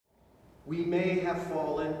We may have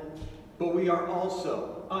fallen, but we are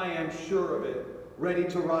also, I am sure of it, ready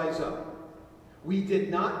to rise up. We did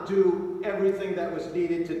not do everything that was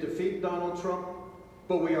needed to defeat Donald Trump,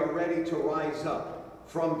 but we are ready to rise up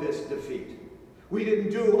from this defeat. We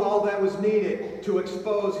didn't do all that was needed to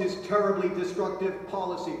expose his terribly destructive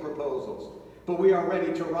policy proposals, but we are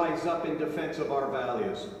ready to rise up in defense of our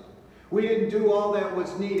values. We didn't do all that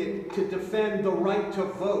was needed to defend the right to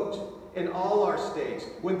vote in all our states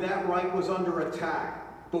when that right was under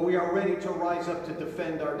attack, but we are ready to rise up to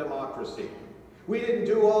defend our democracy. We didn't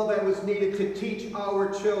do all that was needed to teach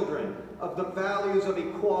our children of the values of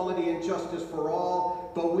equality and justice for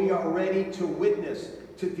all, but we are ready to witness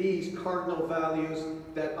to these cardinal values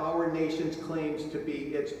that our nation claims to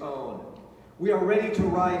be its own. We are ready to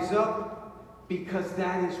rise up because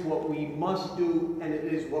that is what we must do, and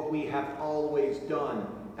it is what we have always done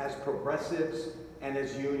as progressives and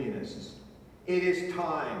as unionists. It is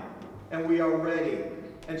time, and we are ready,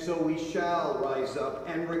 and so we shall rise up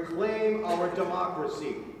and reclaim our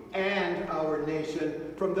democracy and our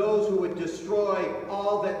nation from those who would destroy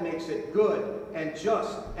all that makes it good and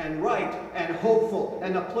just and right and hopeful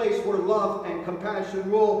and a place where love and compassion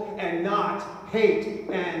rule and not hate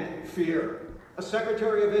and fear. A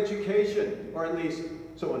Secretary of Education, or at least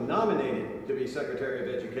someone nominated to be Secretary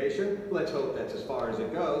of Education, let's hope that's as far as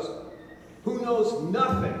it goes, who knows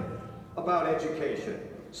nothing about education,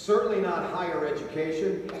 certainly not higher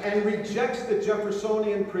education, and rejects the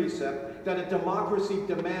Jeffersonian precept that a democracy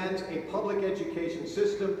demands a public education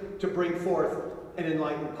system to bring forth an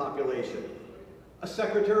enlightened population. A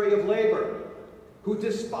Secretary of Labor who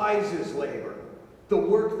despises labor, the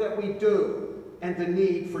work that we do, and the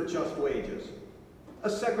need for just wages. A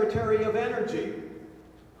Secretary of Energy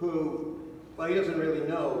who, well, he doesn't really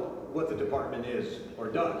know what the department is or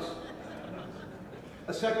does.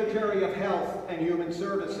 A Secretary of Health and Human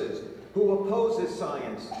Services who opposes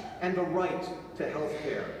science and the right to health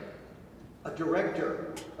care. A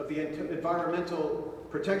Director of the Environmental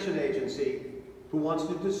Protection Agency who wants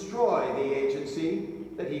to destroy the agency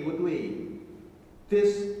that he would lead.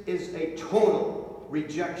 This is a total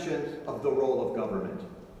rejection of the role of government,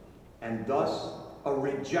 and thus a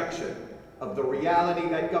rejection of the reality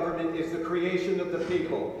that government is the creation of the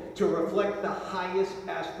people to reflect the highest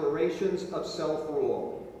aspirations of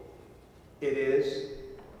self-rule. It is,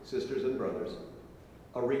 sisters and brothers,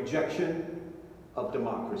 a rejection of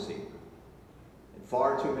democracy in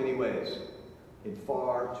far too many ways. In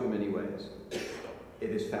far too many ways. It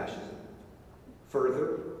is fascism.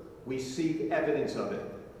 Further, we see evidence of it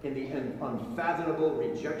in the unfathomable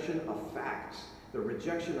rejection of facts, the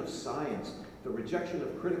rejection of science, the rejection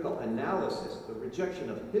of critical analysis, the rejection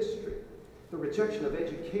of history, the rejection of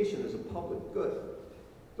education as a public good,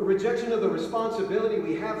 the rejection of the responsibility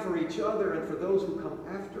we have for each other and for those who come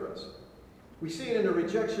after us. We see it in a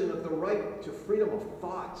rejection of the right to freedom of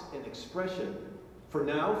thought and expression, for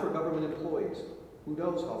now, for government employees. Who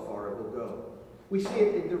knows how far it will go. We see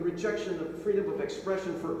it in the rejection of freedom of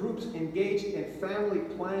expression for groups engaged in family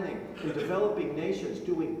planning in developing nations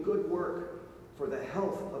doing good work for the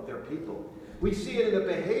health of their people. We see it in the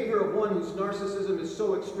behavior of one whose narcissism is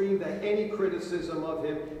so extreme that any criticism of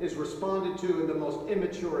him is responded to in the most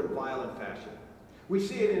immature and violent fashion. We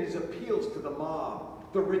see it in his appeals to the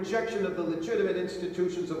mob, the rejection of the legitimate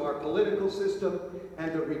institutions of our political system,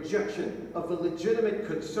 and the rejection of the legitimate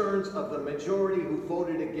concerns of the majority who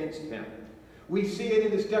voted against him. We see it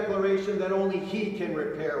in his declaration that only he can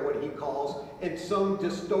repair what he calls, in some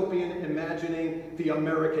dystopian imagining, the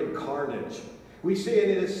American carnage. We see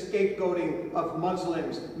it in his scapegoating of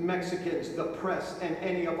Muslims, Mexicans, the press, and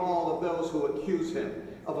any of all of those who accuse him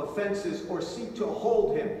of offenses or seek to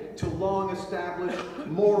hold him to long-established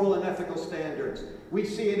moral and ethical standards. We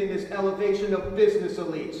see it in his elevation of business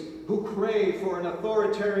elites who crave for an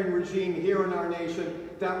authoritarian regime here in our nation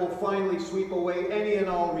that will finally sweep away any and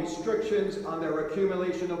all restrictions on their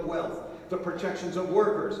accumulation of wealth, the protections of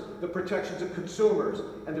workers, the protections of consumers,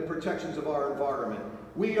 and the protections of our environment.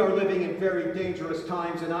 We are living in very dangerous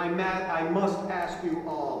times, and I must ask you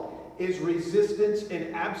all, is resistance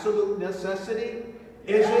an absolute necessity?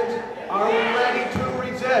 Is it? Are we ready to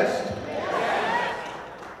resist? Yes.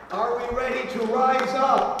 Are we ready to rise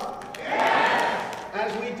up? Yes.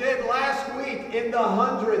 As we did last week in the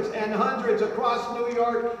hundreds and hundreds across New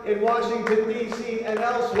York, in Washington, D.C., and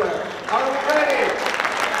elsewhere. Are we ready?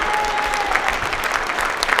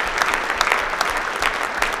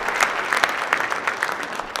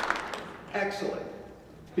 Excellent,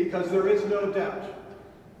 because there is no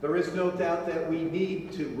doubt that we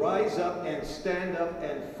need to rise up and stand up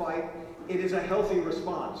and fight. It is a healthy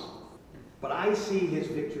response, but I see his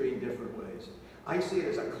victory in different ways. I see it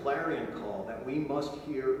as a clarion call that we must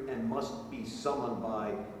hear and must be summoned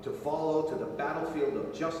by to follow to the battlefield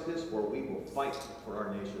of justice, where we will fight for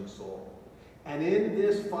our nation's soul. And in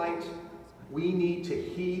this fight, we need to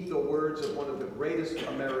heed the words of one of the greatest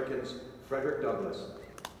Americans, Frederick Douglass,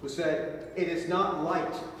 who said, "It is not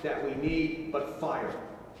light that we need, but fire.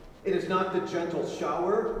 It is not the gentle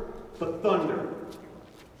shower, but thunder.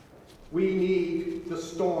 We need the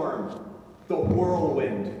storm, the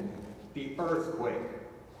whirlwind, the earthquake."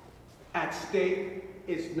 At stake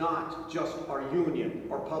is not just our union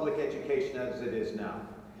or public education as it is now,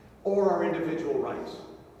 or our individual rights,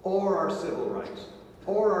 or our civil rights,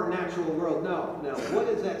 or our natural world. No, what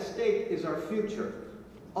is at stake is our future.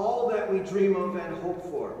 All that we dream of and hope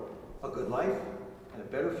for. A good life and a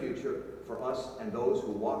better future for us and those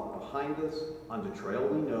who walk behind us on the trail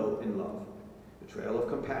we know and love. The trail of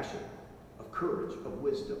compassion, of courage, of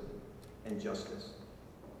wisdom, and justice.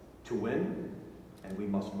 To win, and we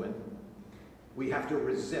must win, we have to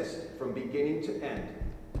resist from beginning to end,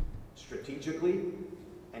 strategically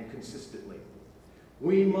and consistently.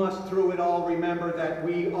 We must, through it all, remember that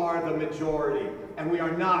we are the majority, and we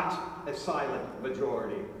are not a silent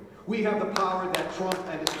majority. We have the power that Trump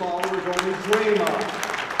and his followers only dream of.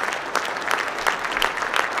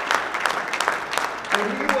 And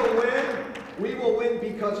we will win. We will win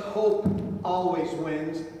because hope always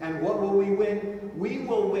wins. And what will we win? We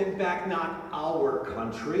will win back not our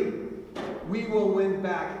country. We will win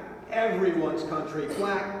back everyone's country.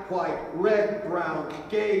 Black, white, red, brown,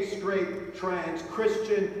 gay, straight, trans,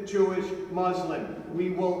 Christian, Jewish, Muslim.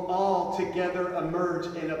 We will all together emerge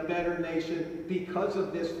in a better nation because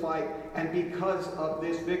of this fight and because of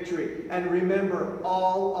this victory. And remember,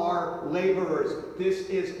 all are laborers. This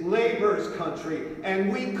is labor's country,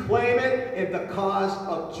 and we claim it in the cause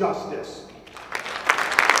of justice.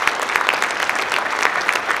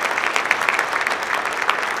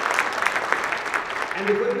 And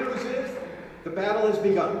the good news is, the battle has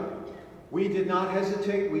begun. We did not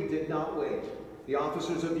hesitate, we did not wait. The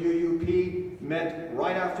officers of UUP met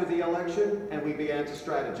right after the election, and we began to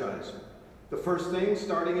strategize. The first thing,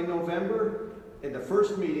 starting in November, in the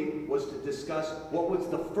first meeting, was to discuss what was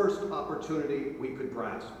the first opportunity we could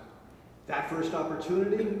grasp. That first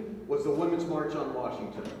opportunity was the Women's March on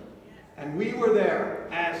Washington. And we were there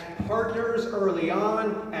as partners early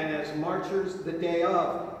on and as marchers the day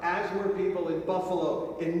of, as were people in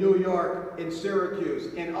Buffalo, in New York, in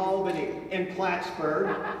Syracuse, in Albany, in Plattsburgh,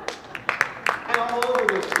 and all over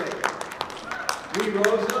the state. We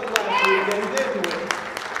rose up last weekend, didn't we?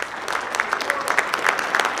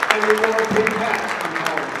 And we wore pink hats in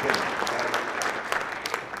College.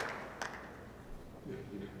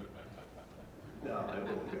 No, it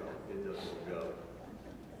won't go. It just won't go.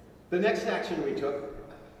 The next action we took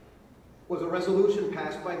was a resolution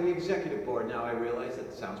passed by the executive board. Now I realize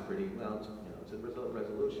that sounds pretty, well, it's a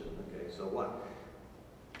resolution, okay, so what?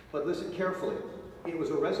 But listen carefully. It was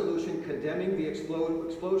a resolution condemning the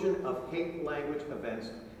explosion of hate language events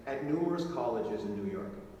at numerous colleges in New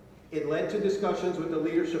York. It led to discussions with the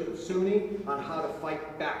leadership of SUNY on how to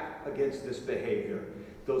fight back against this behavior.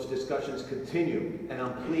 Those discussions continue, and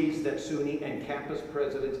I'm pleased that SUNY and campus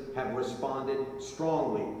presidents have responded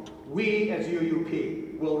strongly. We, as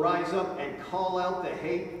UUP, will rise up and call out the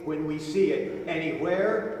hate when we see it,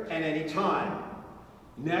 anywhere and anytime.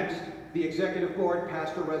 Next, the executive board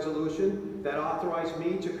passed a resolution that authorized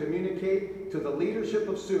me to communicate to the leadership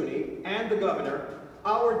of SUNY and the governor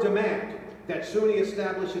our demand that SUNY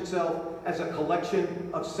establish itself as a collection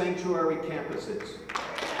of sanctuary campuses.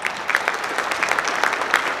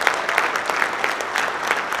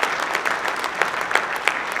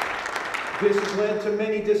 This has led to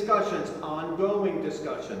many discussions, ongoing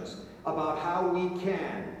discussions, about how we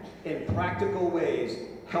can, in practical ways,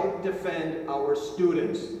 help defend our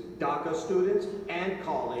students, DACA students and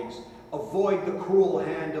colleagues, avoid the cruel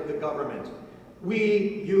hand of the government.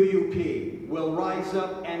 We, UUP, will rise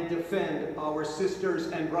up and defend our sisters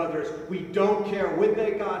and brothers. We don't care when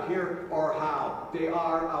they got here or how. They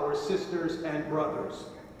are our sisters and brothers.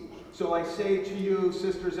 So I say to you,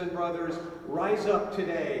 sisters and brothers, rise up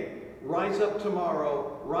today. Rise up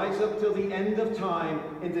tomorrow, rise up till the end of time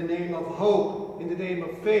in the name of hope, in the name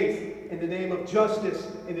of faith, in the name of justice,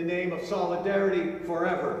 in the name of solidarity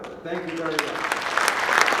forever. Thank you very much.